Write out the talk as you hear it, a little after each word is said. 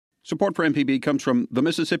Support for MPB comes from the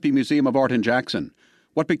Mississippi Museum of Art in Jackson.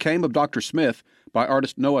 What Became of Dr. Smith by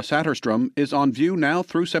artist Noah Satterstrom is on view now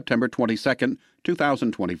through September 22,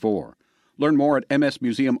 2024. Learn more at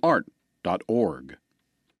msmuseumart.org.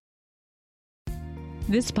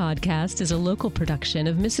 This podcast is a local production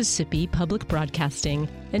of Mississippi Public Broadcasting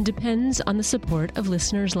and depends on the support of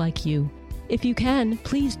listeners like you. If you can,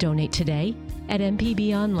 please donate today at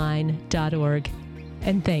mpbonline.org.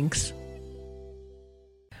 And thanks.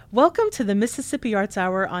 Welcome to the Mississippi Arts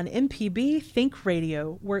Hour on MPB Think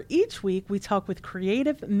Radio, where each week we talk with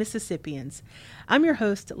creative Mississippians. I'm your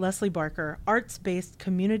host, Leslie Barker, Arts-Based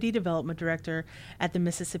Community Development Director at the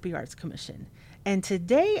Mississippi Arts Commission. And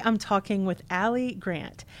today I'm talking with Allie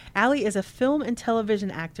Grant. Allie is a film and television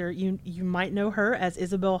actor. You might know her as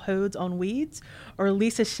Isabel Hodes on Weeds or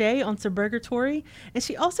Lisa Shea on Suburgatory. And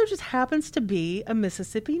she also just happens to be a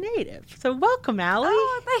Mississippi native. So welcome, Allie.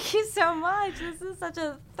 Oh, thank you so much. This is such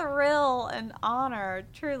a thrill and honor,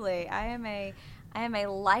 truly. I am a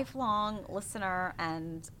lifelong listener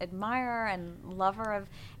and admirer and lover of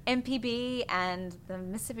MPB, and the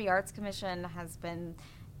Mississippi Arts Commission has been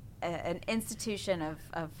an institution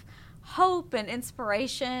of hope and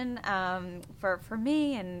inspiration for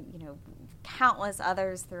me and countless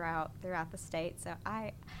others throughout the state. So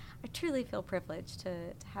I truly feel privileged to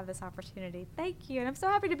have this opportunity. Thank you, and I'm so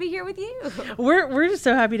happy to be here with you. We're just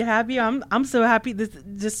so happy to have you. I'm so happy.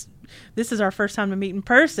 This is our first time to meet in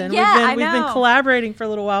person. Yeah, we've been collaborating for a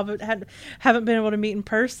little while, but haven't been able to meet in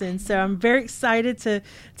person. So I'm very excited to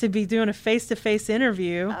be doing a face-to-face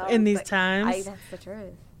interview in these times. That's the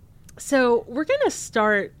truth. So we're gonna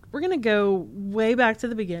go way back to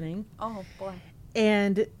the beginning. Oh boy!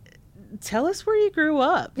 And tell us where you grew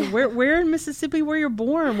up. Where in Mississippi were you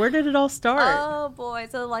born? Where did it all start? Oh boy!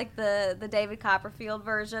 So like the David Copperfield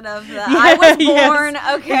version of the I was born.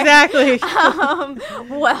 Yes, okay, exactly.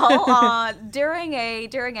 During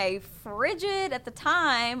a frigid, at the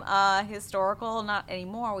time, historical, not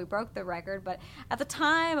anymore, we broke the record, but at the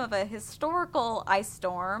time of a historical ice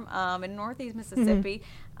storm in northeast Mississippi,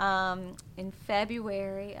 in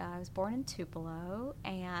February, I was born in Tupelo,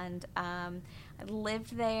 and I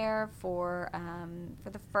lived there for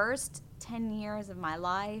the first 10 years of my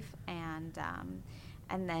life, and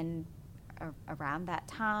then around that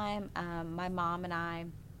time, my mom and I,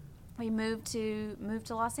 we moved to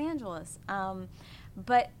Los Angeles.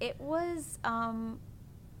 But it was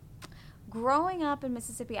growing up in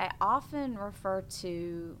Mississippi. I often refer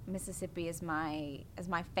to Mississippi as my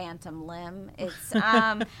phantom limb. It's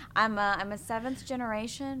I'm a seventh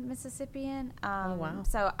generation Mississippian. Oh, wow.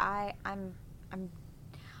 So I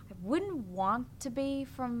wouldn't want to be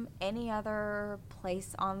from any other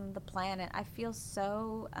place on the planet. I feel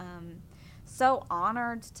so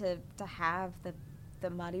honored to have the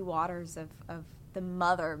muddy waters of the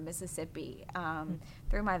mother Mississippi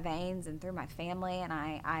through my veins and through my family, and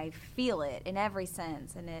I feel it in every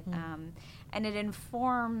sense, and it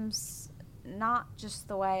informs not just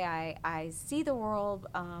the way I see the world,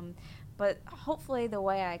 but hopefully the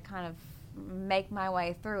way I kind of make my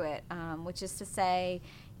way through it, which is to say,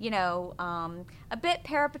 a bit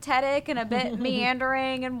peripatetic and a bit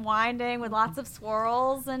meandering and winding with lots of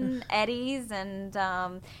swirls and eddies and,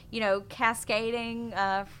 cascading,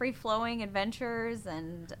 free-flowing adventures.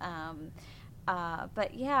 And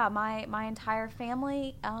but yeah, my entire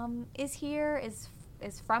family is here, is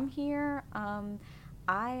from here. I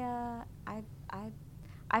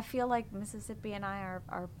feel like Mississippi and I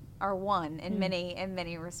are one in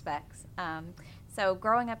many respects. So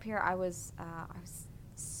growing up here, I was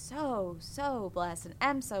so blessed, and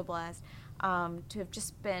am so blessed to have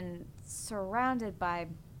just been surrounded by a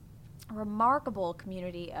remarkable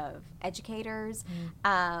community of educators,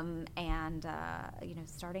 and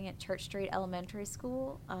starting at Church Street Elementary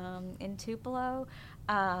School in Tupelo.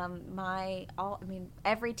 Every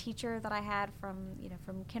teacher that I had from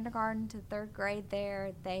kindergarten to third grade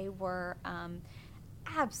there, they were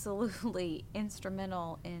absolutely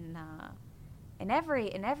instrumental in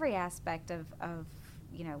every aspect of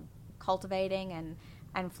cultivating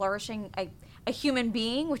and flourishing a human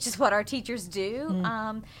being, which is what our teachers do.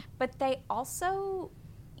 But they also,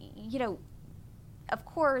 of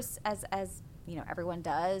course, as everyone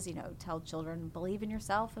does, tell children, believe in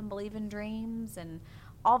yourself and believe in dreams and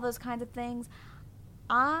all those kinds of things.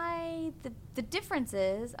 The difference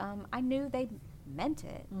is, I knew they meant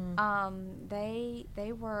it.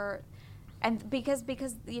 They were, and because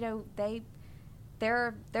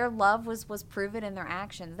their love was proven in their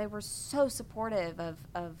actions. They were so supportive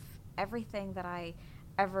of everything that I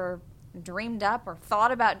ever dreamed up or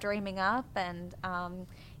thought about dreaming up, and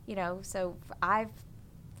so I've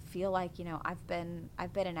feel like, you know, I've been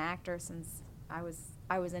an actor since I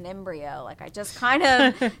was an embryo. Like I just kind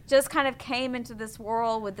of came into this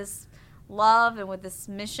world with this love and with this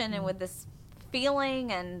mission and with this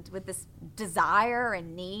feeling and with this desire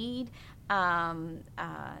and need to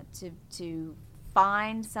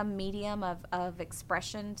find some medium of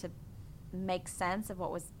expression to make sense of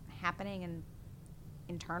what was happening and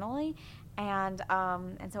internally, and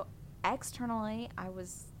so externally I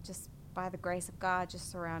was just, by the grace of God,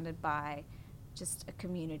 just surrounded by just a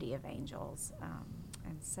community of angels,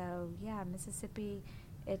 and so yeah, Mississippi,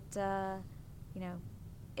 it you know,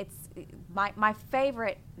 it's my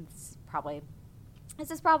favorite. This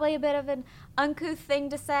is probably a bit of an uncouth thing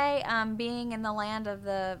to say, being from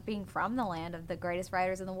the land of the greatest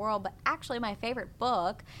writers in the world. But actually, my favorite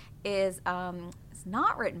book is it's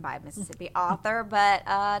not written by a Mississippi author, but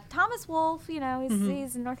Thomas Wolfe. You know,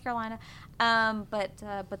 he's in North Carolina. But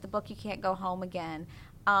the book You Can't Go Home Again.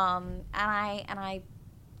 And I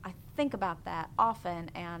think about that often,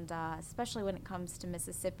 and especially when it comes to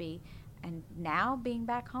Mississippi, and now being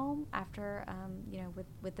back home after you know,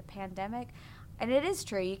 with the pandemic. And it is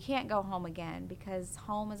true, you can't go home again, because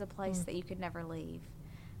home is a place that you could never leave.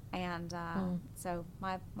 And so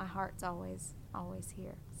my heart's always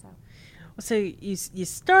here. So you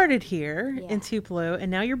started here Yeah. in Tupelo, and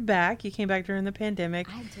now you're back. You came back during the pandemic.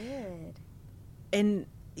 I did. And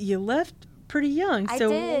you left pretty young. I So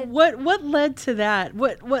did. What led to that?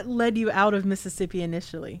 What led you out of Mississippi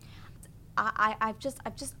initially? I've just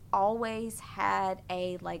always had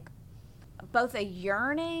a, like, both a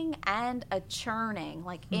yearning and a churning,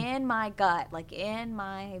 like in my gut, like in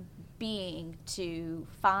my being, to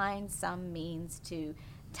find some means to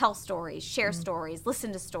tell stories, share stories,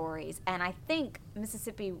 listen to stories. And I think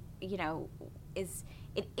Mississippi, you know, it's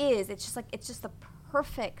just the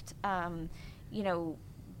perfect, you know,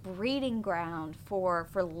 breeding ground for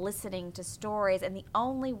listening to stories. And the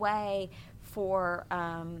only way for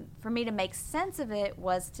me to make sense of it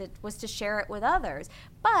was to share it with others.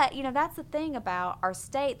 But, you know, that's the thing about our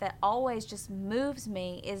state that always just moves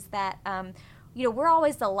me, is that you know, we're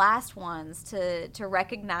always the last ones to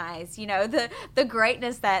recognize, you know, the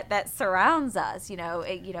greatness that surrounds us, you know,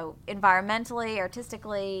 environmentally,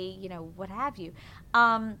 artistically, you know, what have you.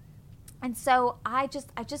 And so I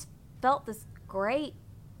just felt this great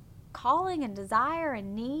calling and desire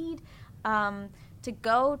and need to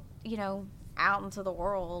go, you know, out into the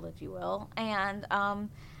world, if you will, and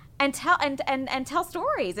tell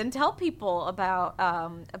stories and tell people about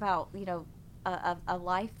you know, a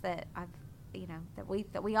life that I've, you know,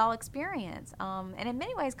 that we all experience, and in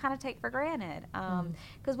many ways kind of take for granted,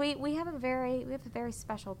 because we have a very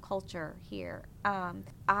special culture here.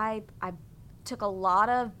 I took a lot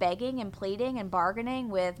of begging and pleading and bargaining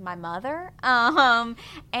with my mother,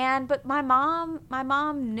 but my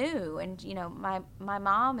mom knew, and you know, my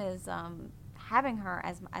mom is having her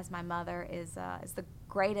as my mother is the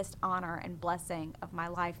greatest honor and blessing of my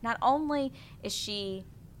life. Not only is she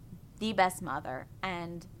the best mother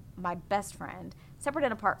and my best friend, separate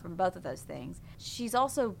and apart from both of those things, she's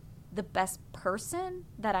also the best person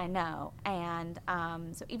that I know. And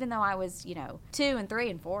so even though I was, you know, 2 and 3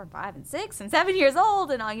 and 4 and 5 and 6 and 7 years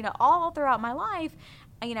old, and you know, all throughout my life,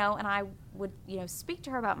 you know, and I would, you know, speak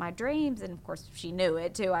to her about my dreams, and of course she knew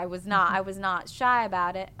it too. I was not shy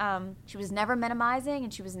about it. She was never minimizing,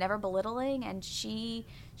 and she was never belittling, and she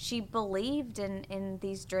believed in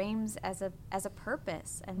these dreams as a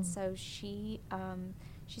purpose. And so she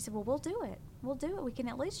said, well, we'll do it. We can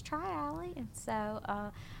at least try, Allie. And so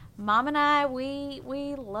Mom and I, we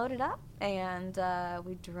loaded up, and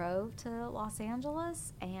we drove to Los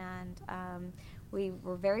Angeles, and we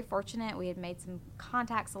were very fortunate. We had made some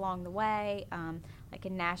contacts along the way, like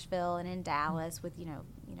in Nashville and in Dallas, with you know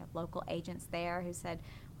local agents there who said,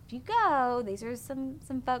 if you go, these are some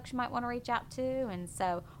folks you might want to reach out to. And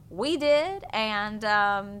so we did, and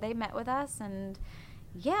they met with us, and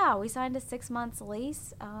yeah, we signed a 6 months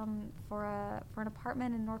lease for an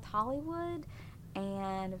apartment in North Hollywood.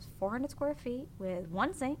 And it was 400 square feet with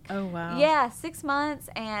 1 sink. Oh, wow. Yeah, 6 months,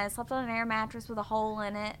 and slept on an air mattress with a hole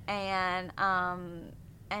in it. And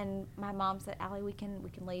my mom said, Allie, we can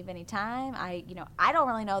leave anytime. I don't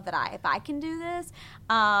really know if I can do this.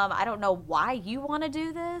 I don't know why you want to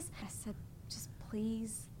do this. I said, just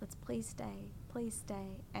please, let's please stay.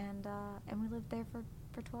 And we lived there for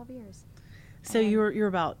 12 years. So you're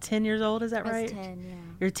about 10 years old, is that right? I was 10, yeah.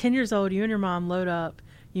 You're 10 years old. You and your mom load up.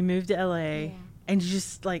 You move to LA. Yeah. And you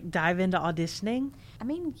just like dive into auditioning? I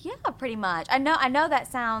mean, yeah, pretty much. I know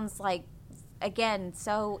that sounds like, again,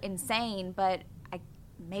 so insane, but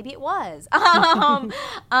maybe it was. Yeah,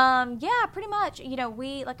 pretty much. You know,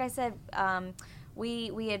 like I said,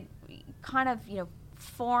 we had kind of,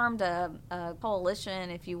 formed a coalition,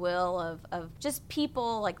 if you will, of just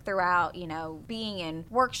people like throughout, being in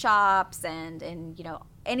workshops and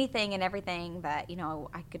anything and everything that,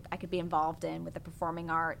 I could be involved in with the performing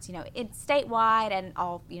arts, it's statewide and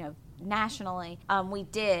all, nationally, we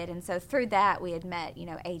did. And so through that, we had met,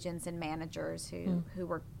 agents and managers who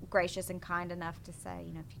were gracious and kind enough to say,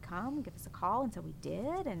 if you come, give us a call. And so we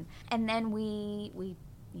did. And then we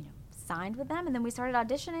signed with them, and then we started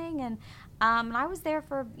auditioning, and I was there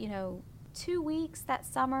for 2 weeks that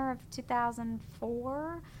summer of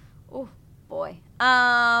 2004. Oh boy,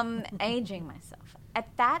 aging myself. At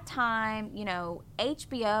that time,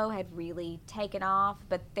 HBO had really taken off,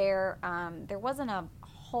 but there wasn't a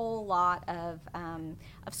whole lot of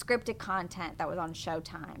scripted content that was on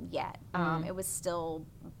Showtime yet. It was still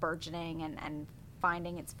burgeoning and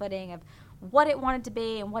finding its footing of what it wanted to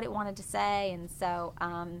be and what it wanted to say, and so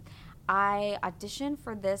I auditioned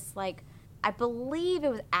for this, I believe it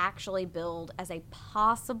was actually billed as a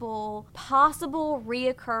possible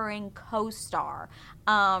reoccurring co-star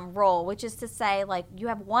role, which is to say, you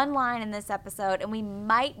have one line in this episode, and we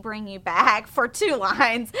might bring you back for 2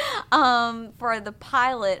 lines for the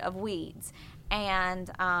pilot of Weeds.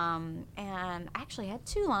 And I actually had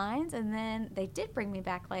 2 lines, and then they did bring me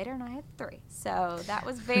back later, and I had 3. So that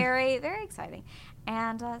was very, very exciting.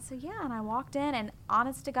 And and I walked in, and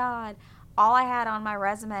honest to God, all I had on my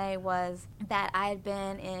resume was that I had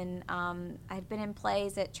been in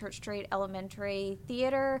plays at Church Street Elementary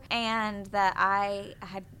Theater, and that I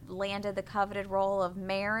had landed the coveted role of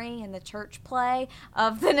Mary in the church play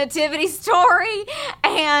of the Nativity Story,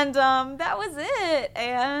 and that was it.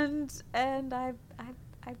 And I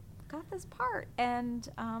got this part, and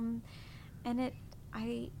I ended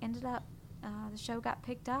up the show got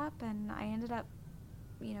picked up, and I ended up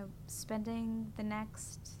spending the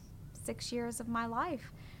next 6 years of my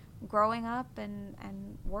life growing up and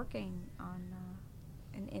working on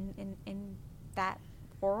in that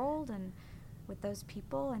world and with those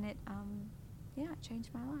people, and it changed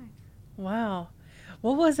my life. Wow.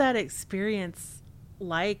 What was that experience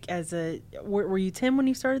like were you 10 when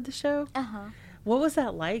you started the show? Uh-huh. What was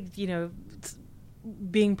that like,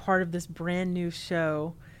 being part of this brand new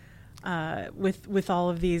show with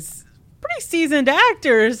all of these pretty seasoned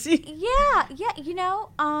actors? Yeah.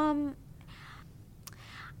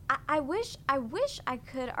 I wish I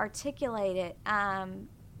could articulate it,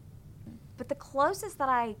 but the closest that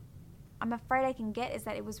I'm afraid I can get is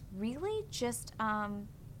that it was really just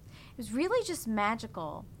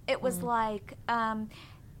magical. It was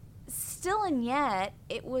still and yet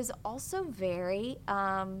it was also very.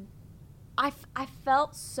 I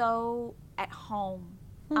felt so at home.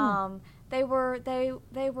 They were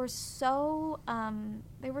so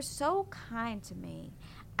kind to me,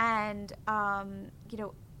 and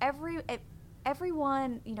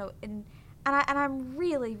everyone, and I'm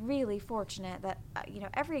really, really fortunate that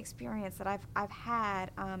every experience that I've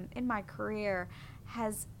had in my career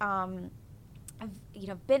has been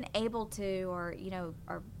able to, or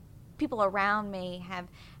people around me have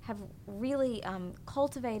really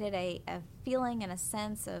cultivated a feeling and a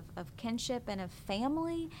sense of kinship and of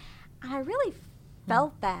family. And I really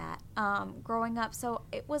felt that growing up. So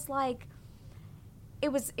it was it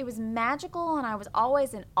was magical, and I was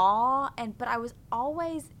always in awe. But I was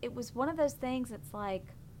always, it was one of those things that's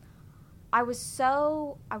I was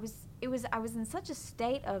in such a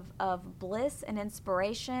state of bliss and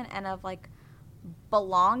inspiration and of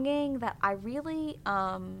belonging that I really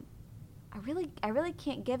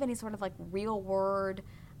can't give any sort of real word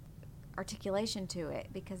articulation to it,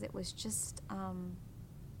 because it was just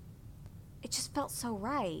it just felt so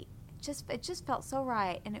right. It just felt so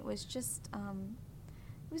right, and it was just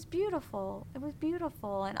it was beautiful. It was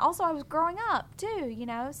beautiful, and also I was growing up too,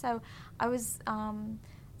 So I was I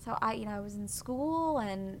was in school,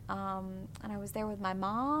 and I was there with my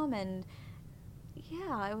mom, and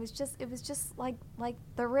yeah, it was just like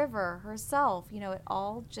the river herself, it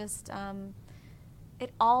all just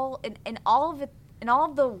it all in all of it, in all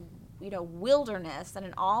of the wilderness, and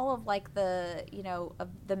in all of the of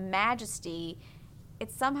the majesty,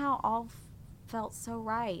 it somehow all felt so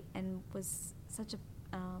right and was such a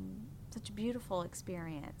beautiful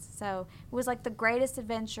experience. So it was the greatest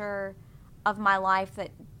adventure of my life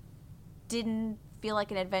that didn't feel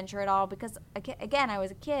like an adventure at all, because again I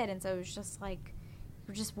was a kid, and so it was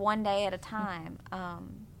just one day at a time.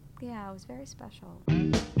 Yeah, it was very special.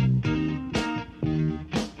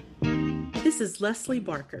 This is Leslie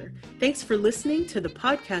Barker. Thanks for listening to the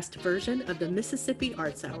podcast version of the Mississippi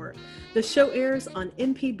Arts Hour. The show airs on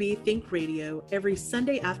MPB Think Radio every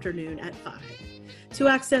Sunday afternoon at 5. To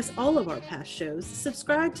access all of our past shows,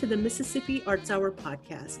 subscribe to the Mississippi Arts Hour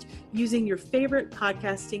podcast using your favorite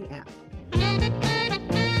podcasting app.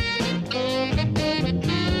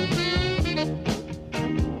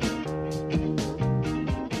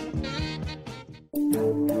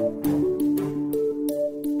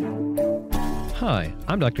 Hi,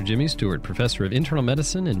 I'm Dr. Jimmy Stewart, Professor of Internal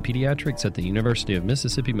Medicine and Pediatrics at the University of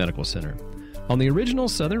Mississippi Medical Center. On the original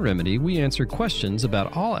Southern Remedy, we answer questions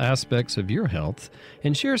about all aspects of your health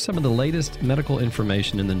and share some of the latest medical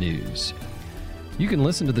information in the news. You can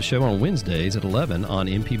listen to the show on Wednesdays at 11 on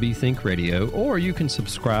MPB Think Radio, or you can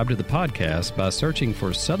subscribe to the podcast by searching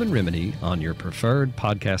for Southern Remedy on your preferred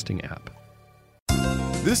podcasting app.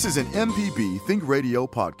 This is an MPB Think Radio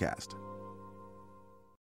podcast.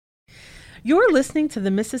 You're listening to the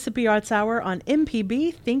Mississippi Arts Hour on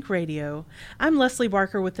MPB Think Radio. I'm Leslie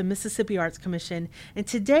Barker with the Mississippi Arts Commission, and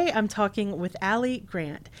today I'm talking with Allie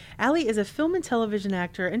Grant. Allie is a film and television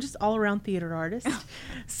actor and just all-around theater artist.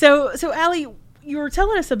 So Allie, you were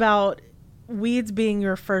telling us about Weeds being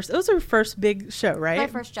your first. It was your first big show, right? My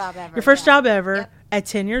first job ever. Your first job ever. Yep. At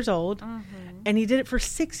 10 years old, and you did it for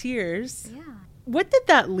 6 years. Yeah. What did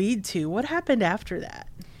that lead to? What happened after that?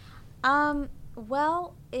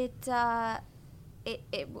 Well, it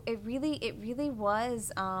really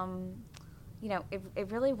was, it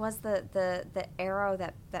really was the arrow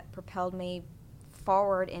that propelled me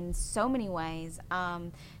forward in so many ways.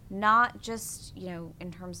 Not just,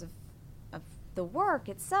 in terms of the work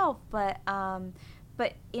itself, but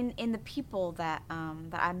in the people that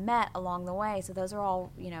I met along the way. So those are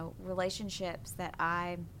all, relationships that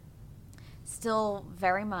I still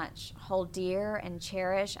very much hold dear and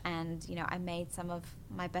cherish, and I made some of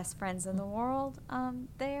my best friends in the world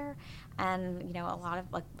there, and a lot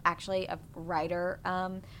of actually a writer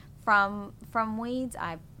from Weeds.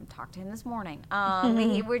 I talked to him this morning.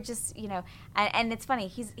 We're just and it's funny,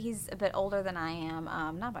 he's a bit older than I am,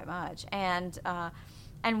 not by much,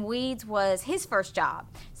 and Weeds was his first job.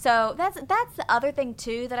 So that's the other thing,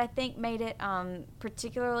 too, that I think made it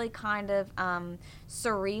particularly kind of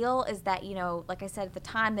surreal, is that, like I said at the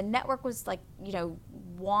time, the network was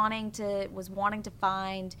wanting to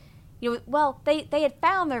find, they had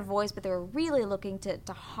found their voice, but they were really looking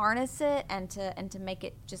to harness it and to make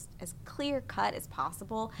it just as clear cut as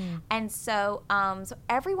possible. And so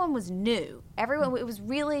everyone was new. It was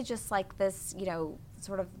really just like this,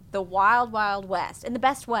 sort of the wild, wild west in the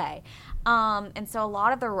best way. And so a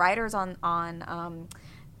lot of the writers on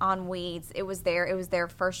Weeds, it was their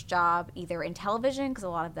first job either in television, because a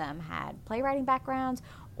lot of them had playwriting backgrounds,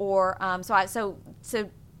 or so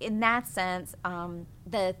in that sense,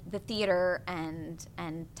 the theater and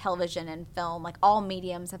television and film, like all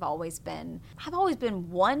mediums, have always been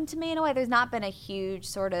one to me in a way. There's not been a huge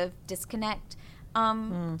sort of disconnect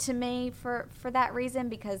to me for that reason,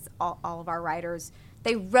 because all of our writers,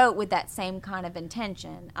 they wrote with that same kind of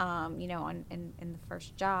intention, in the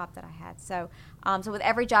first job that I had. So with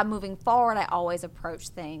every job moving forward, I always approach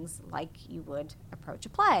things like you would approach a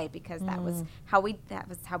play, because that was how we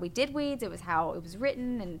did Weeds. It was how it was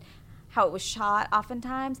written and how it was shot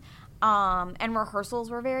oftentimes. And rehearsals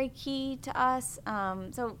were very key to us.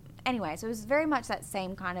 So it was very much that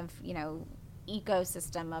same kind of,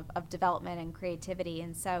 ecosystem of development and creativity.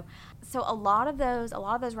 And so a lot of those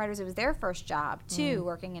writers, it was their first job too,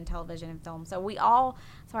 working in television and film. So I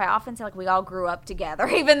often say, we all grew up together,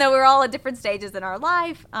 even though we were all at different stages in our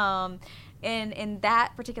life. In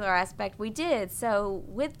that particular aspect, we did. So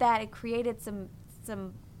with that, it created some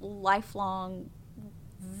lifelong,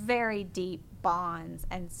 very deep bonds.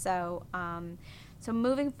 And so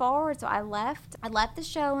moving forward, so I left the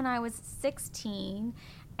show when I was 16,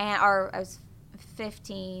 I was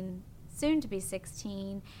 15, soon to be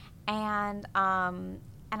 16, and I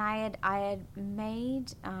had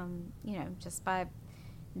made, just by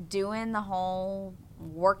doing the whole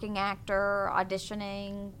working actor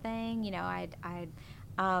auditioning thing, I had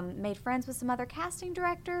made friends with some other casting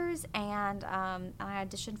directors, and I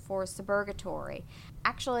auditioned for Suburgatory.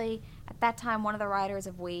 Actually, at that time, one of the writers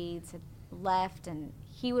of Weeds had left, and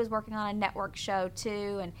he was working on a network show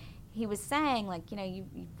too, and he was saying, you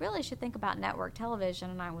really should think about network television.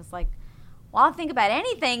 And I was like, well, I'll think about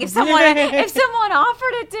anything if someone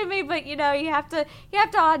offered it to me, but you have to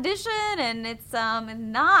audition, and it's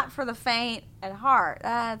not for the faint at heart.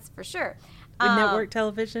 That's for sure. Network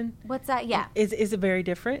television? What's that? Yeah. Is it very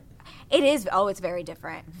different? It is. Oh, it's very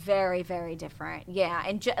different. Very, very different. Yeah,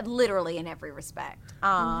 and literally in every respect.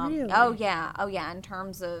 Really? Oh yeah. In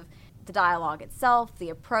terms of the dialogue itself, the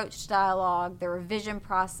approach to dialogue, the revision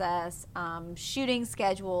process, shooting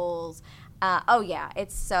schedules.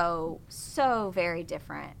 It's so very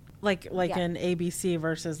different. Like in ABC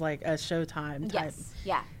versus like a Showtime type. Yes,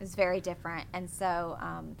 yeah, it was very different. And so,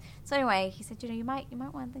 so anyway, he said, you might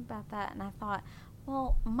want to think about that. And I thought,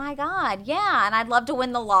 well, my God, yeah, and I'd love to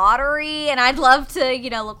win the lottery, and I'd love to,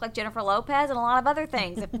 look like Jennifer Lopez and a lot of other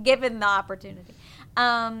things if given the opportunity.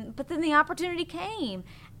 But then the opportunity came,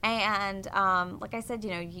 and like I said,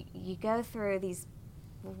 you go through these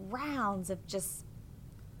rounds of just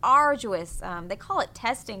arduous, they call it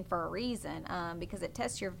testing for a reason, because it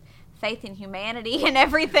tests your faith in humanity and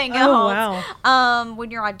everything else. Wow.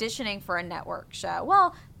 When you're auditioning for a network show.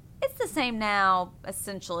 Well, it's the same now,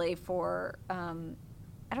 essentially, for, I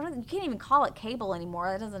don't know, you can't even call it cable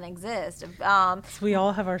anymore. That doesn't exist. We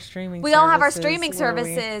all have our streaming services. We all have our streaming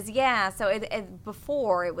services, yeah. So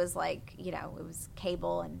before, it was like, it was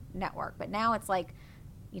cable and network. But now it's like,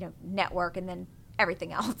 network and then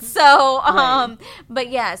everything else. So, right.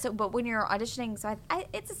 But when you're auditioning, so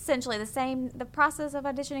it's essentially the same. The process of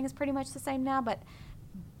auditioning is pretty much the same now. But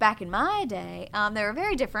back in my day, they were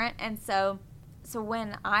very different. And so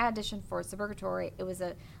when I auditioned for Suburgatory, it was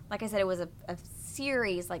like I said, it was a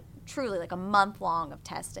series, like truly like a month long of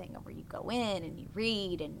testing, where you go in and you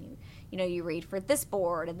read, and you read for this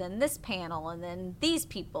board, and then this panel, and then these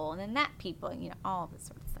people, and then that people, and all of this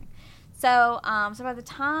sort of thing. So by the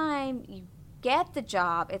time you get the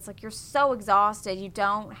job, it's like you're so exhausted, you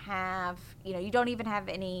don't even have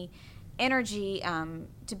any energy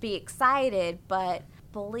to be excited. But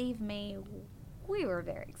believe me, we were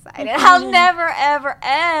very excited. I'll never, ever,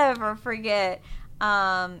 ever forget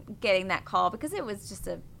getting that call, because it was just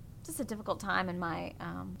a difficult time in my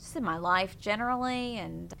in my life generally,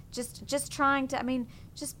 and just trying to,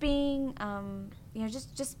 just being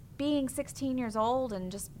just being 16 years old,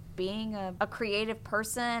 and just being a creative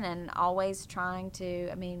person, and always trying to,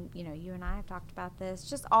 you and I have talked about this,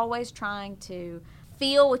 just always trying to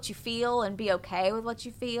feel what you feel and be okay with what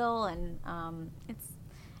you feel, and it's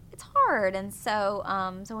hard. And so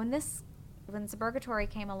when Suburgatory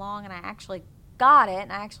came along and I actually got it,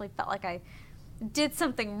 and I actually felt like I did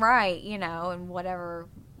something right, and whatever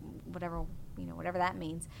that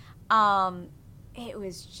means, it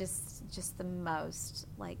was just the most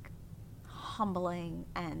like humbling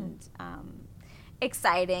and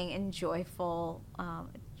exciting and joyful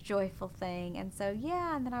thing. And so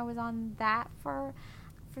and then I was on that for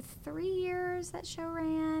 3 years. That show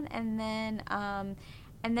ran, and then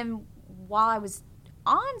while I was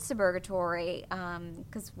on Suburgatory,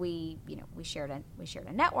 because we shared a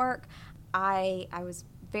network, I was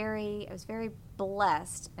very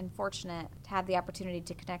blessed and fortunate to have the opportunity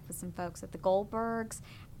to connect with some folks at the Goldbergs,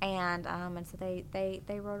 and so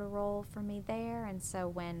they wrote a role for me there. And so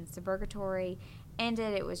when Suburgatory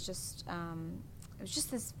ended, it was just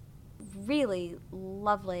this really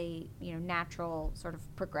lovely, natural sort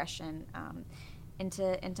of progression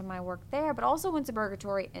into my work there. But also when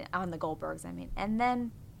Suburgatory, on the Goldbergs,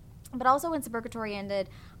 but also when Suburgatory ended,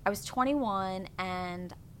 I was 21,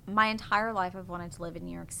 and my entire life I've wanted to live in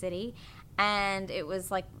New York City, and it was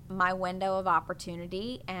like my window of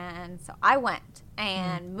opportunity. And so I went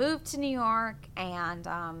and moved to New York, and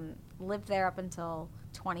lived there up until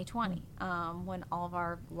 2020, when all of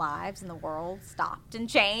our lives in the world stopped and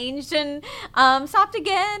changed, and stopped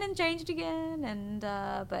again and changed again, and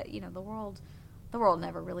but the world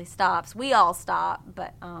never really stops. We all stop,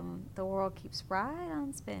 but the world keeps right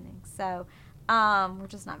on spinning. So we're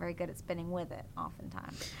just not very good at spinning with it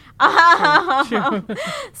oftentimes. True.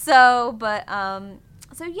 But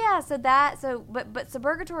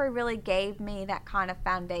Suburgatory really gave me that kind of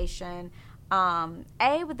foundation,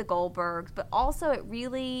 with the Goldbergs, but also it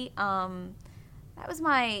really, that was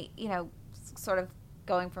my, sort of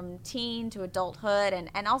going from teen to adulthood,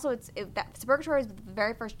 and also that Suburgatory is the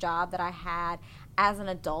very first job that I had as an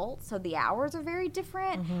adult, so the hours are very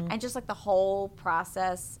different, and just like the whole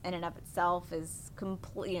process in and of itself is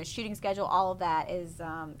complete. Shooting schedule, all of that is,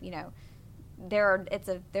 there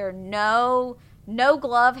are no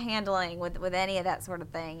glove handling with any of that sort of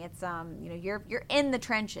thing. It's you're in the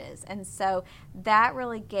trenches, and so that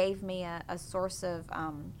really gave me a source of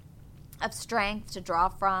strength to draw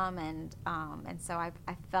from, and so I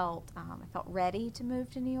felt ready to move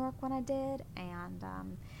to New York when I did, and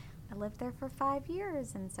I lived there for 5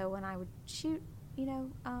 years. And so when I would shoot,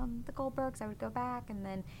 the Goldbergs, I would go back, and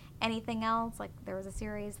then anything else, like there was a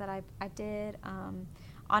series that I did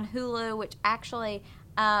on Hulu, which actually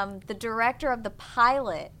the director of the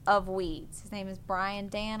pilot of Weeds, his name is Brian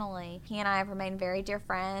Danley. He and I have remained very dear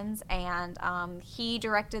friends, and he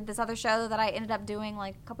directed this other show that I ended up doing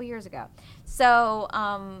like a couple years ago. So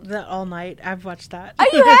the All Night, I've watched that. Oh,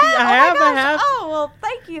 you have? I have. Oh, well,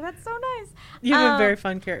 thank you. That's so nice. You have very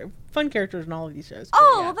fun characters in all of these shows.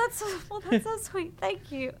 Oh, yeah. That's so sweet.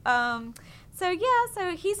 Thank you. So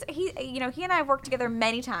he and I have worked together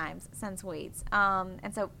many times since Weeds.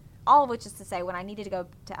 And so all of which is to say, when I needed to go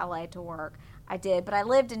to LA to work, I did. But I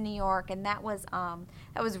lived in New York, and that was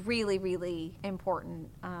really, really important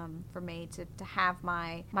for me to have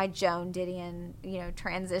my Joan Didion,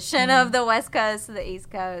 transition of the West Coast to the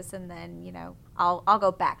East Coast, and then I'll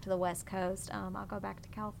go back to the West Coast. I'll go back to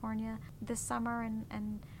California this summer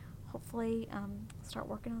and hopefully start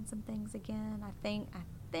working on some things again.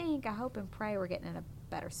 I hope and pray we're getting in a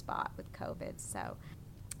better spot with COVID. So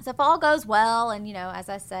if all goes well, and as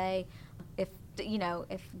I say, if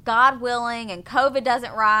God willing and COVID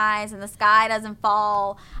doesn't rise and the sky doesn't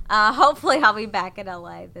fall, hopefully I'll be back in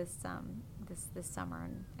LA this summer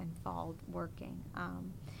and fall working.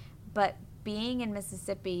 But being in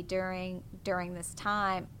Mississippi during this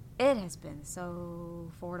time, it has been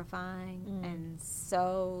so fortifying and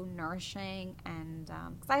so nourishing, and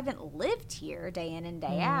because I haven't lived here day in and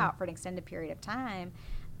day out for an extended period of time.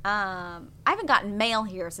 I haven't gotten mail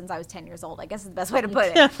here since I was 10 years old, I guess is the best way to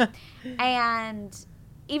put it. And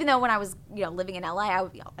even though when I was, living in LA, I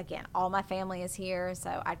would, again, all my family is here,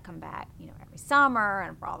 so I'd come back, every summer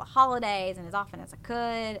and for all the holidays and as often as I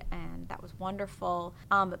could, and that was wonderful.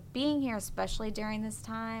 But being here, especially during this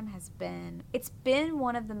time, it's been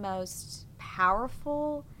one of the most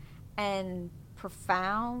powerful and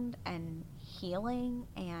profound and healing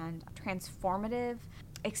and transformative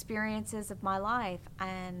experiences of my life.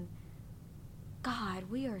 And God,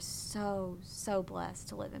 we are so blessed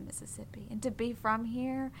to live in Mississippi and to be from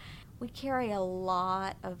here. We carry a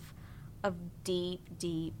lot of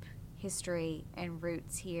deep history and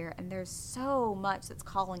roots here, and there's so much that's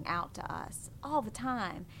calling out to us all the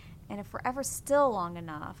time, and if we're ever still long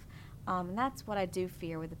enough, and that's what I do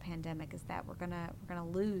fear with the pandemic, is that we're gonna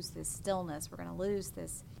lose this stillness, we're gonna lose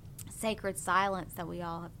this sacred silence that we've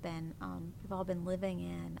all been living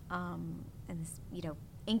in this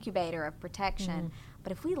incubator of protection.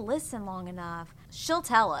 But if we listen long enough, she'll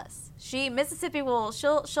tell us. Mississippi will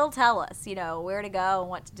tell us where to go and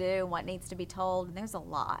what to do and what needs to be told. And there's a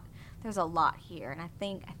lot here, and I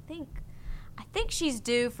think she's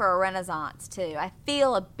due for a renaissance too. I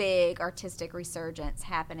feel a big artistic resurgence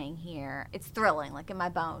happening here. It's thrilling, like in my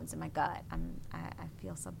bones, in my gut. I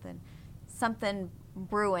feel something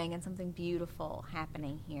brewing and something beautiful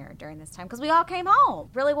happening here during this time, because we all came home.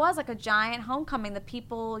 It really was like a giant homecoming. The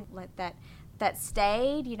people that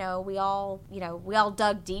stayed, we all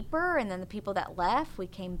dug deeper, and then the people that left, we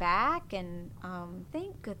came back, and I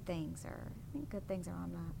think good things are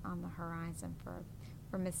on the horizon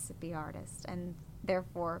for Mississippi artists, and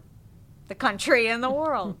therefore the country and the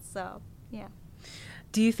world. So yeah.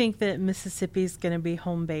 Do you think that Mississippi's going to be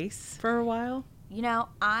home base for a while?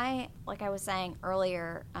 Like I was saying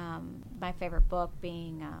earlier, my favorite book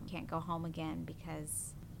being Can't Go Home Again,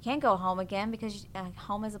 because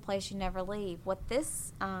home is a place you never leave. What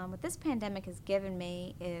this pandemic has given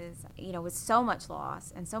me is, with so much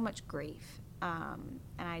loss and so much grief, and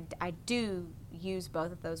I do use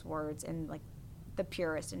both of those words in like the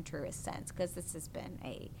purest and truest sense, because this has been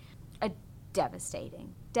a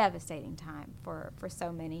devastating time for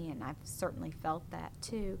so many, and I've certainly felt that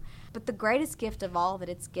too. But the greatest gift of all that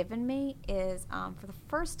it's given me is, for the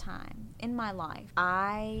first time in my life,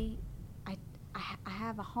 I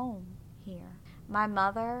have a home here. My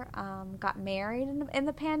mother got married in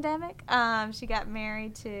the pandemic. She got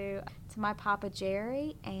married to my Papa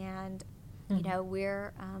Jerry, and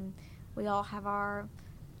we all have our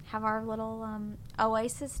little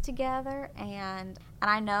oasis together, and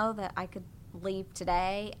I know that I could leave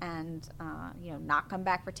today and not come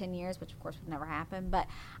back for 10 years, which of course would never happen, but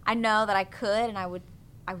I know that I could, and I would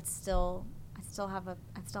still have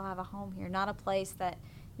a home here, not a place that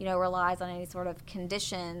relies on any sort of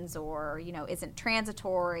conditions or isn't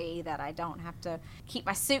transitory, that I don't have to keep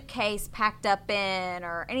my suitcase packed up in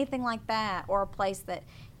or anything like that, or a place that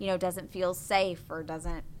doesn't feel safe or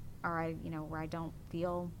where I don't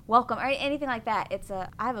feel welcome or anything like that.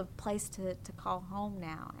 I have a place to call home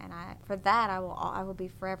now, and for that I will be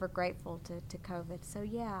forever grateful to COVID. So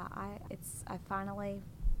yeah, I finally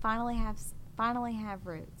have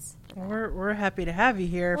roots. We're happy to have you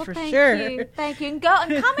here, well, for thank sure. Thank you. And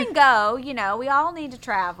come and go. We all need to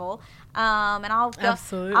travel. And I'll go.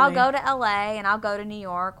 Absolutely. I'll go to LA and I'll go to New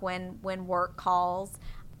York when work calls.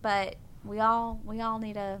 but we all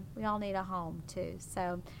need a home too.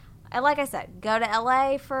 So, like I said, go to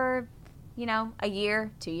LA for, a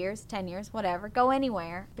year, 2 years, 10 years, whatever. Go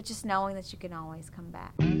anywhere, but just knowing that you can always come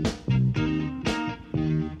back.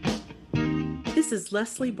 This is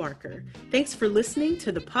Leslie Barker. Thanks for listening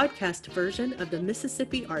to the podcast version of the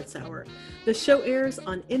Mississippi Arts Hour. The show airs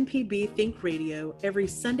on MPB Think Radio every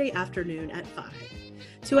Sunday afternoon at 5.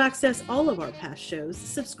 To access all of our past shows,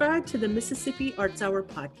 subscribe to the Mississippi Arts Hour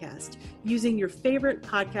podcast using your favorite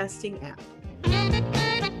podcasting app.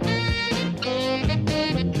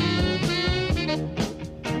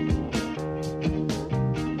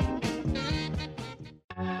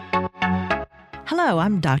 Hello,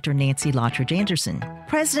 I'm Dr. Nancy Lottridge Anderson,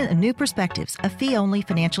 president of New Perspectives, a fee-only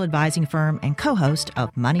financial advising firm and co-host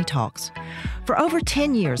of Money Talks. For over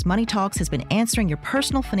 10 years, Money Talks has been answering your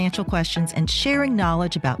personal financial questions and sharing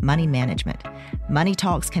knowledge about money management. Money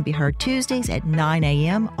Talks can be heard Tuesdays at 9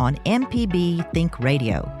 a.m. on MPB Think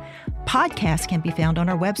Radio. Podcasts can be found on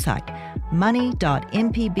our website,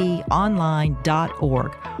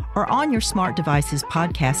 money.mpbonline.org, or on your smart device's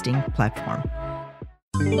podcasting platform.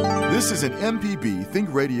 This is an MPB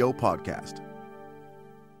Think Radio podcast.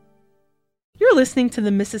 You're listening to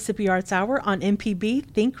the Mississippi Arts Hour on MPB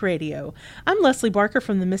Think Radio. I'm Leslie Barker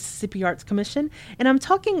from the Mississippi Arts Commission, and I'm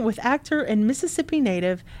talking with actor and Mississippi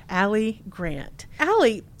native Allie Grant.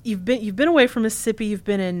 Allie, you've been away from Mississippi. You've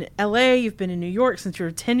been in LA. You've been in New York since you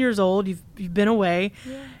were 10 years old. You've been away.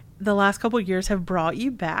 Yeah. The last couple of years have brought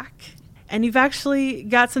you back. And you've actually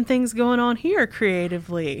got some things going on here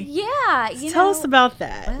creatively. Yeah. Tell us about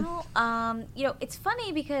that. Well, it's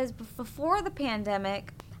funny because before the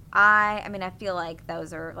pandemic, I feel like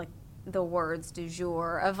those are like the words du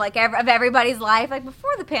jour of like of everybody's life, like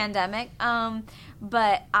before the pandemic.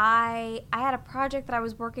 But I had a project that I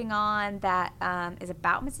was working on that is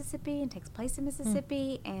about Mississippi and takes place in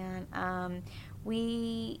Mississippi. And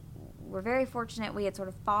we were very fortunate. We had sort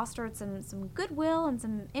of fostered some goodwill and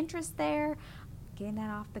some interest there, getting that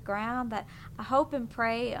off the ground that I hope and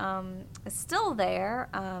pray is still there,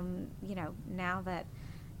 now that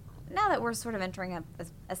we're sort of entering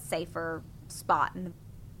a safer spot in the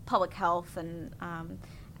public health and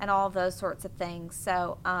all of those sorts of things.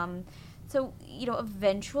 So,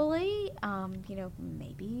 eventually,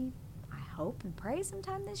 maybe I hope and pray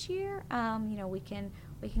sometime this year, we can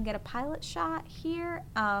get a pilot shot here.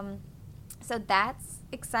 So that's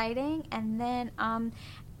exciting, and then,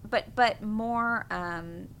 but more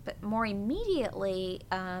immediately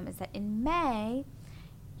is that in May,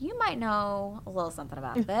 you might know a little something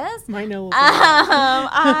about this. Might know a little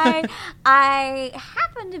something. I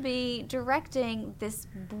happen to be directing this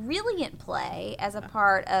brilliant play as a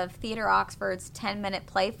part of Theatre Oxford's 10-Minute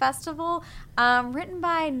Play Festival, written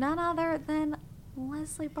by none other than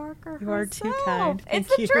Leslie Barker herself. You are too kind. It's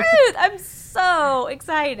the truth. I'm so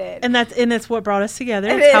excited. And that's what brought us together.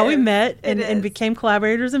 It's how we met and became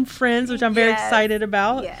collaborators and friends, which I'm very excited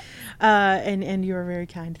about. Yes. And you are very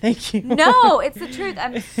kind. Thank you. No, it's the truth.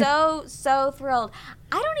 I'm so thrilled.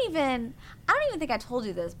 I don't even think I told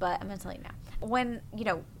you this, but I'm going to tell you now.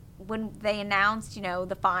 When they announced,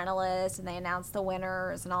 the finalists and they announced the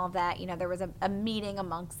winners and all of that, there was a meeting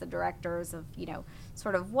amongst the directors of,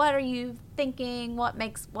 sort of what are you thinking, what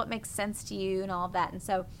makes sense to you and all of that. And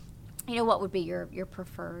so, what would be your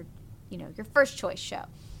preferred, your first choice show.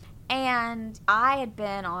 And I had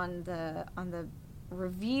been on the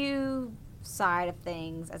review side of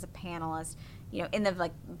things as a panelist, in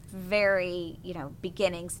the very,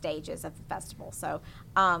 beginning stages of the festival. So,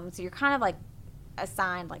 so you're kind of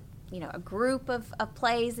assigned a group of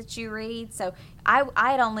plays that you read. So I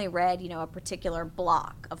had only read, a particular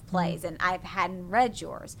block of plays, and I hadn't read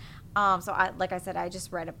yours. So like I said, I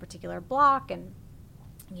just read a particular block and,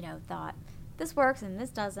 thought this works and this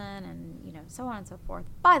doesn't, and, so on and so forth.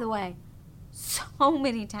 By the way, so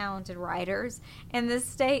many talented writers in this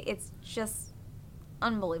state. It's just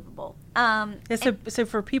unbelievable. So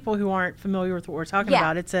for people who aren't familiar with what we're talking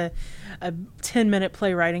about, it's a 10-minute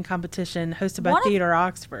playwriting competition hosted by Theatre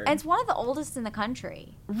Oxford. And it's one of the oldest in the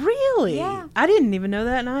country. Really? Yeah. I didn't even know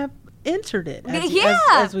that, and I entered it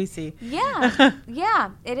as we see. Yeah. Yeah,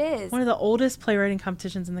 it is. One of the oldest playwriting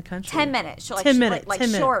competitions in the country. 10 minutes. 10 minutes. Like 10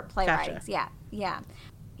 short minutes. playwritings. Gotcha. Yeah.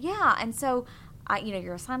 Yeah. And so,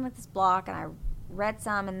 you're assigned this block, and I read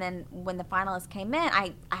some, and then when the finalists came in,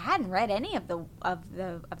 I hadn't read any of the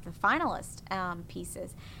finalist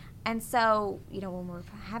pieces, and so when we're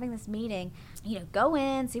having this meeting, go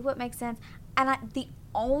in, see what makes sense, and the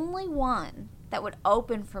only one that would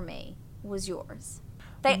open for me was yours.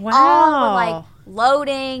 They all were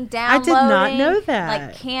loading, downloading. I did not know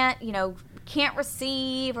that. can't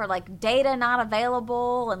receive, or like data not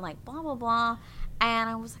available, and like blah blah blah. And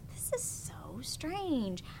I was like, this is so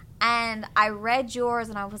strange. And I read yours,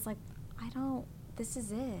 and I was like, this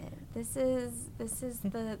is it. This is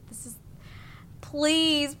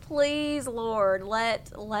please, Lord,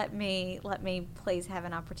 let me please have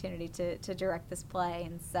an opportunity to direct this play.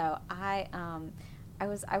 And so I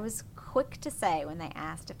was quick to say, when they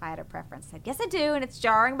asked if I had a preference, I said, yes, I do, and it's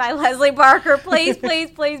Jarring by Leslie Barker. Please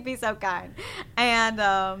be so kind. And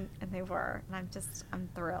they were, and I'm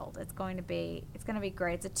thrilled. It's going to be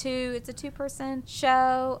great. It's a 2-person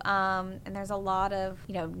show, and there's a lot of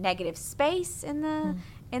negative space in the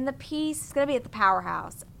piece. It's going to be at the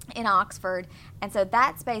Powerhouse in Oxford, and so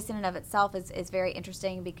that space in and of itself is very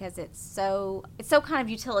interesting, because it's so kind of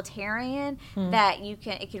utilitarian that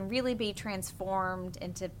it can really be transformed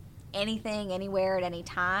into anything, anywhere, at any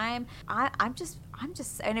time. I'm just,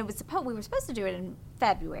 and we were supposed to do it in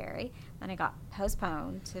February, then it got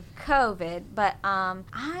postponed to COVID. But I'm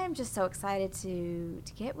just so excited to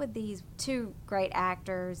get with these 2 great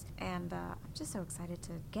actors, and I'm just so excited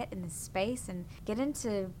to get in this space and get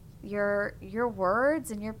into your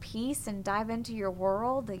words and your piece and dive into your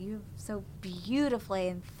world that you've so beautifully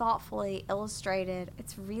and thoughtfully illustrated.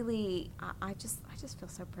 It's really, I just feel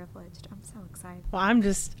so privileged. I'm so excited. Well, I'm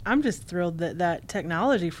just thrilled that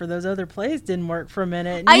technology for those other plays didn't work for a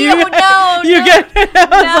minute. No.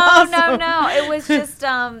 It was just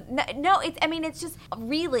it's just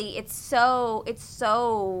really, it's so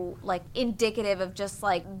like indicative of just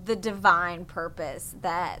like the divine purpose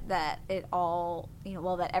that it all,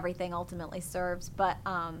 that everything ultimately serves. But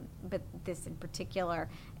this in particular,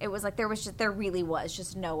 it was like there really was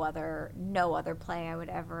just no other play I would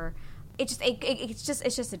ever. It's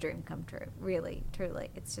just a dream come true. Really,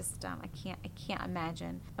 truly, it's just I can't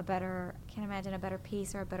imagine a better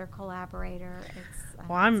piece or a better collaborator.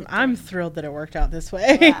 I'm thrilled that it worked out this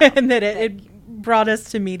way, and that it brought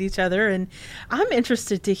us to meet each other. And I'm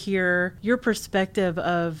interested to hear your perspective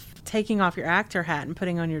of taking off your actor hat and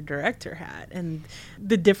putting on your director hat, and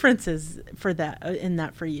the differences for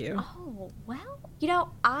that for you. Oh, well,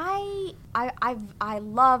 I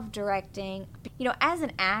love directing. As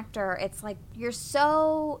an actor, it's like you're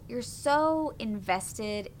so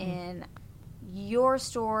invested in your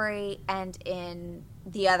story and in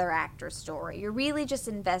the other actor's story. You're really just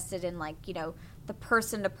invested in the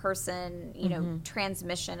person to person,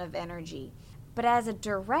 transmission of energy. But as a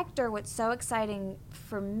director, what's so exciting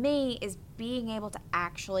for me is being able to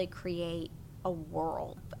actually create a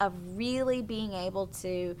world, of really being able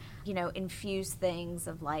to, infuse things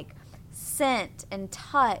of like scent and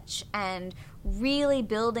touch, and really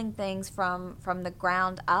building things from the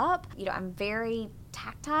ground up. I'm very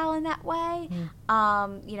tactile in that way.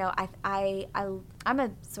 I'm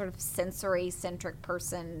a sort of sensory-centric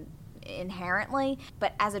person inherently,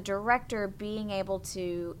 but as a director, being able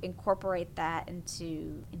to incorporate that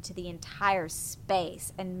into the entire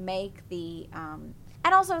space and make the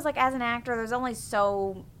and also, it's like, as an actor, there's only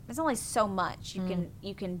so much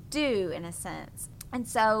you can do, in a sense, and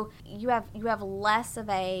so you have less of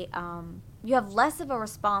a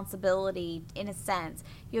responsibility, in a sense.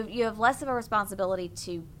 You have less of a responsibility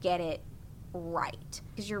to get it right,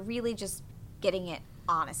 because you're really just getting it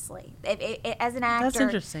honestly. As an actor, that's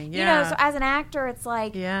interesting. Yeah. So as an actor, it's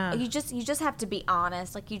like, yeah, you just have to be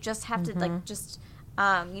honest. Like, you just have to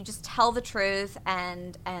you just tell the truth,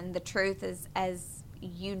 and the truth is as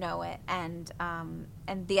you know it, and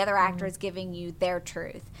the other actor is giving you their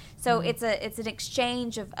truth. So it's an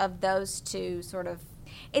exchange of those two sort of.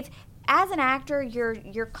 It's, as an actor,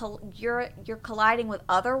 you're colliding with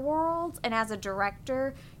other worlds, and as a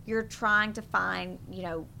director, you're trying to define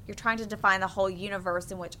the whole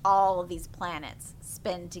universe in which all of these planets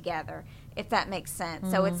spin together, if that makes sense.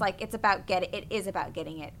 So it's like, it is about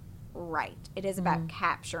getting it right. It is about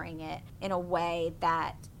capturing it in a way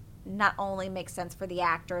that not only makes sense for the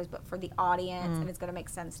actors, but for the audience, and it's going to make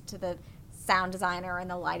sense to the sound designer and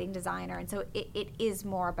the lighting designer. And so it is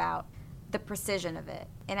more about the precision of it.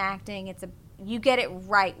 In acting, you get it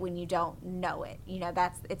right when you don't know it.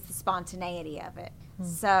 It's the spontaneity of it.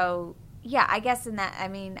 So, yeah, I guess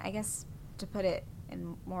to put it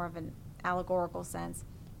in more of an allegorical sense,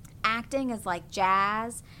 acting is like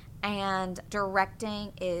jazz, and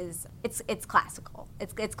directing is it's classical.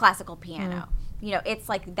 It's classical piano. It's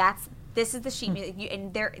like, this is the sheet music,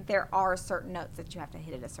 and there are certain notes that you have to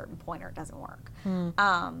hit at a certain point or it doesn't work.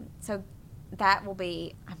 So that will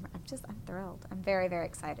be. I'm thrilled. I'm very, very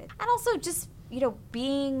excited, and also just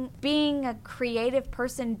being a creative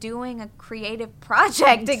person doing a creative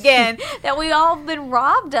project again that we all been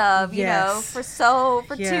robbed of, for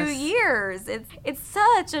 2 years. It's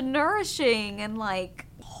such a nourishing and like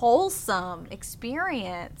wholesome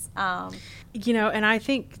experience. And I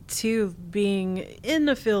think too, being in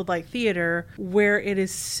a field like theater where it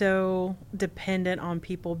is so dependent on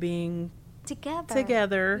people being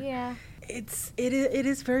together. Yeah. It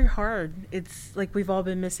is very hard. It's like we've all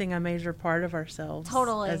been missing a major part of ourselves.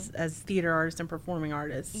 Totally. As theater artists and performing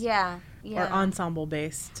artists. Yeah. Or ensemble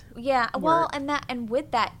based. Yeah. Work. Well, and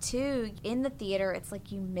with that too, in the theater, it's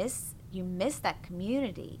like you miss that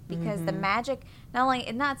community because the magic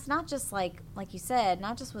it's not just like you said,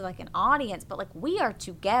 not just with like an audience, but like we are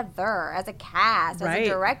together as a cast, as a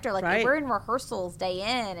director, like we're in rehearsals day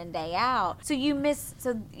in and day out. So you miss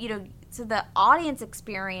so the audience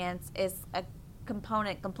experience is a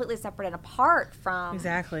component completely separate and apart from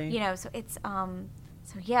exactly. So it's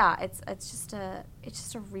it's just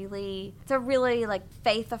a really like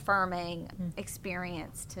faith affirming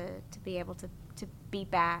experience to be able to be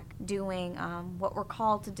back doing what we're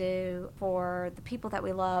called to do for the people that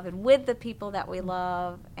we love and with the people that we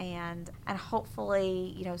love and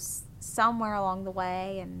hopefully somewhere along the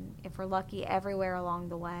way, and if we're lucky everywhere along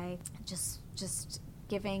the way, just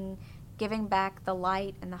giving back the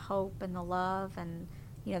light and the hope and the love and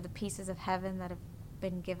the pieces of heaven that have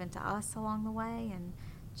been given to us along the way, and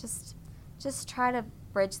just try to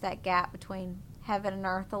bridge that gap between heaven and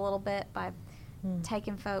earth a little bit by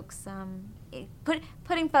taking folks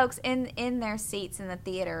putting folks in their seats in the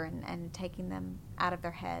theater and taking them out of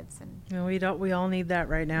their heads. And we all need that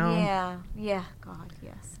right now. Yeah, God,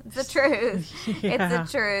 yes, it's the truth. It's the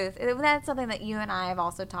truth. That's something that you and I have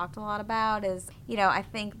also talked a lot about is I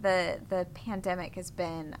think the pandemic has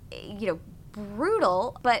been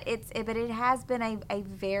brutal, but it has been a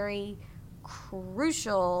very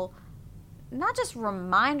crucial, not just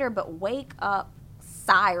reminder, but wake up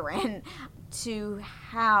siren to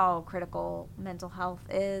how critical mental health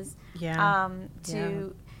is.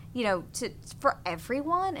 For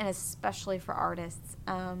everyone, and especially for artists.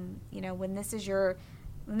 When this is your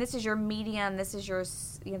medium, this is your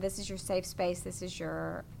safe space, this is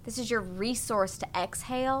your resource to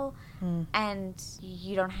exhale, and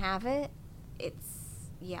you don't have it.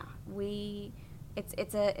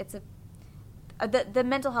 The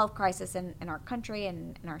mental health crisis in our country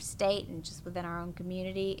and in our state and just within our own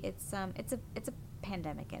community, it's a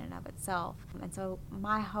pandemic in and of itself. And so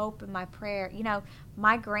my hope and my prayer,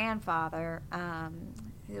 my grandfather,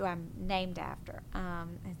 who I'm named after,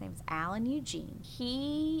 his name is Alan Eugene.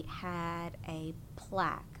 He had a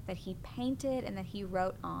plaque that he painted and that he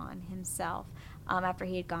wrote on himself after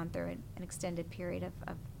he had gone through an extended period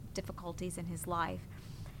of difficulties in his life.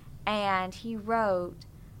 And he wrote,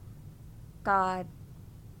 "God,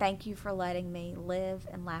 thank you for letting me live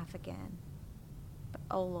and laugh again. But,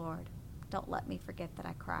 oh, Lord, don't let me forget that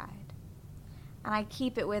I cried." And I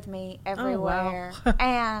keep it with me everywhere. Oh, wow.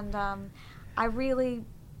 And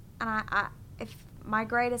if my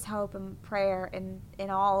greatest hope and prayer in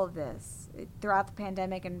all of this, throughout the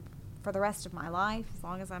pandemic and for the rest of my life, as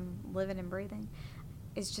long as I'm living and breathing,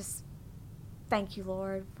 is just thank you,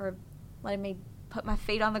 Lord, for letting me put my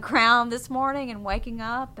feet on the ground this morning and waking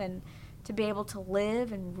up and to be able to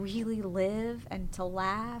live and really live and to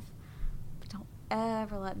laugh. But don't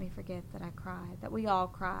ever let me forget that I cried, that we all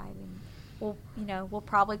cried. And we'll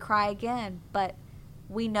probably cry again, but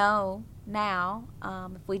we know now,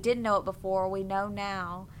 if we didn't know it before, we know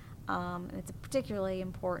now, and it's particularly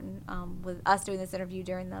important with us doing this interview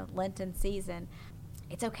during the Lenten season.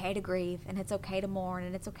 It's okay to grieve, and it's okay to mourn,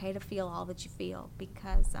 and it's okay to feel all that you feel,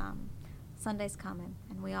 because Sunday's coming,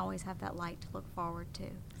 and we always have that light to look forward to.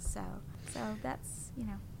 So that's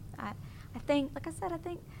I think, like I said, I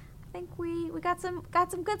think we got some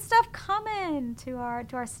good stuff coming to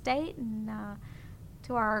our state and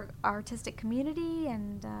to our artistic community,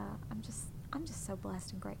 and I'm just so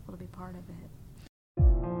blessed and grateful to be part of it.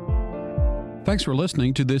 Thanks for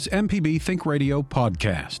listening to this MPB Think Radio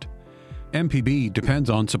podcast. MPB depends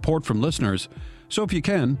on support from listeners, so if you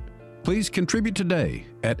can, please contribute today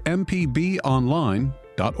at mpbonline.org.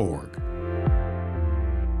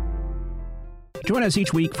 Join us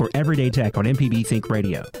each week for Everyday Tech on MPB Think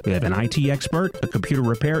Radio. We have an IT expert, a computer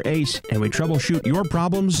repair ace, and we troubleshoot your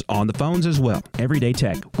problems on the phones as well. Everyday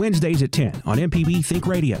Tech, Wednesdays at 10 on MPB Think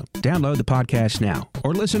Radio. Download the podcast now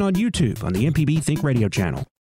or listen on YouTube on the MPB Think Radio channel.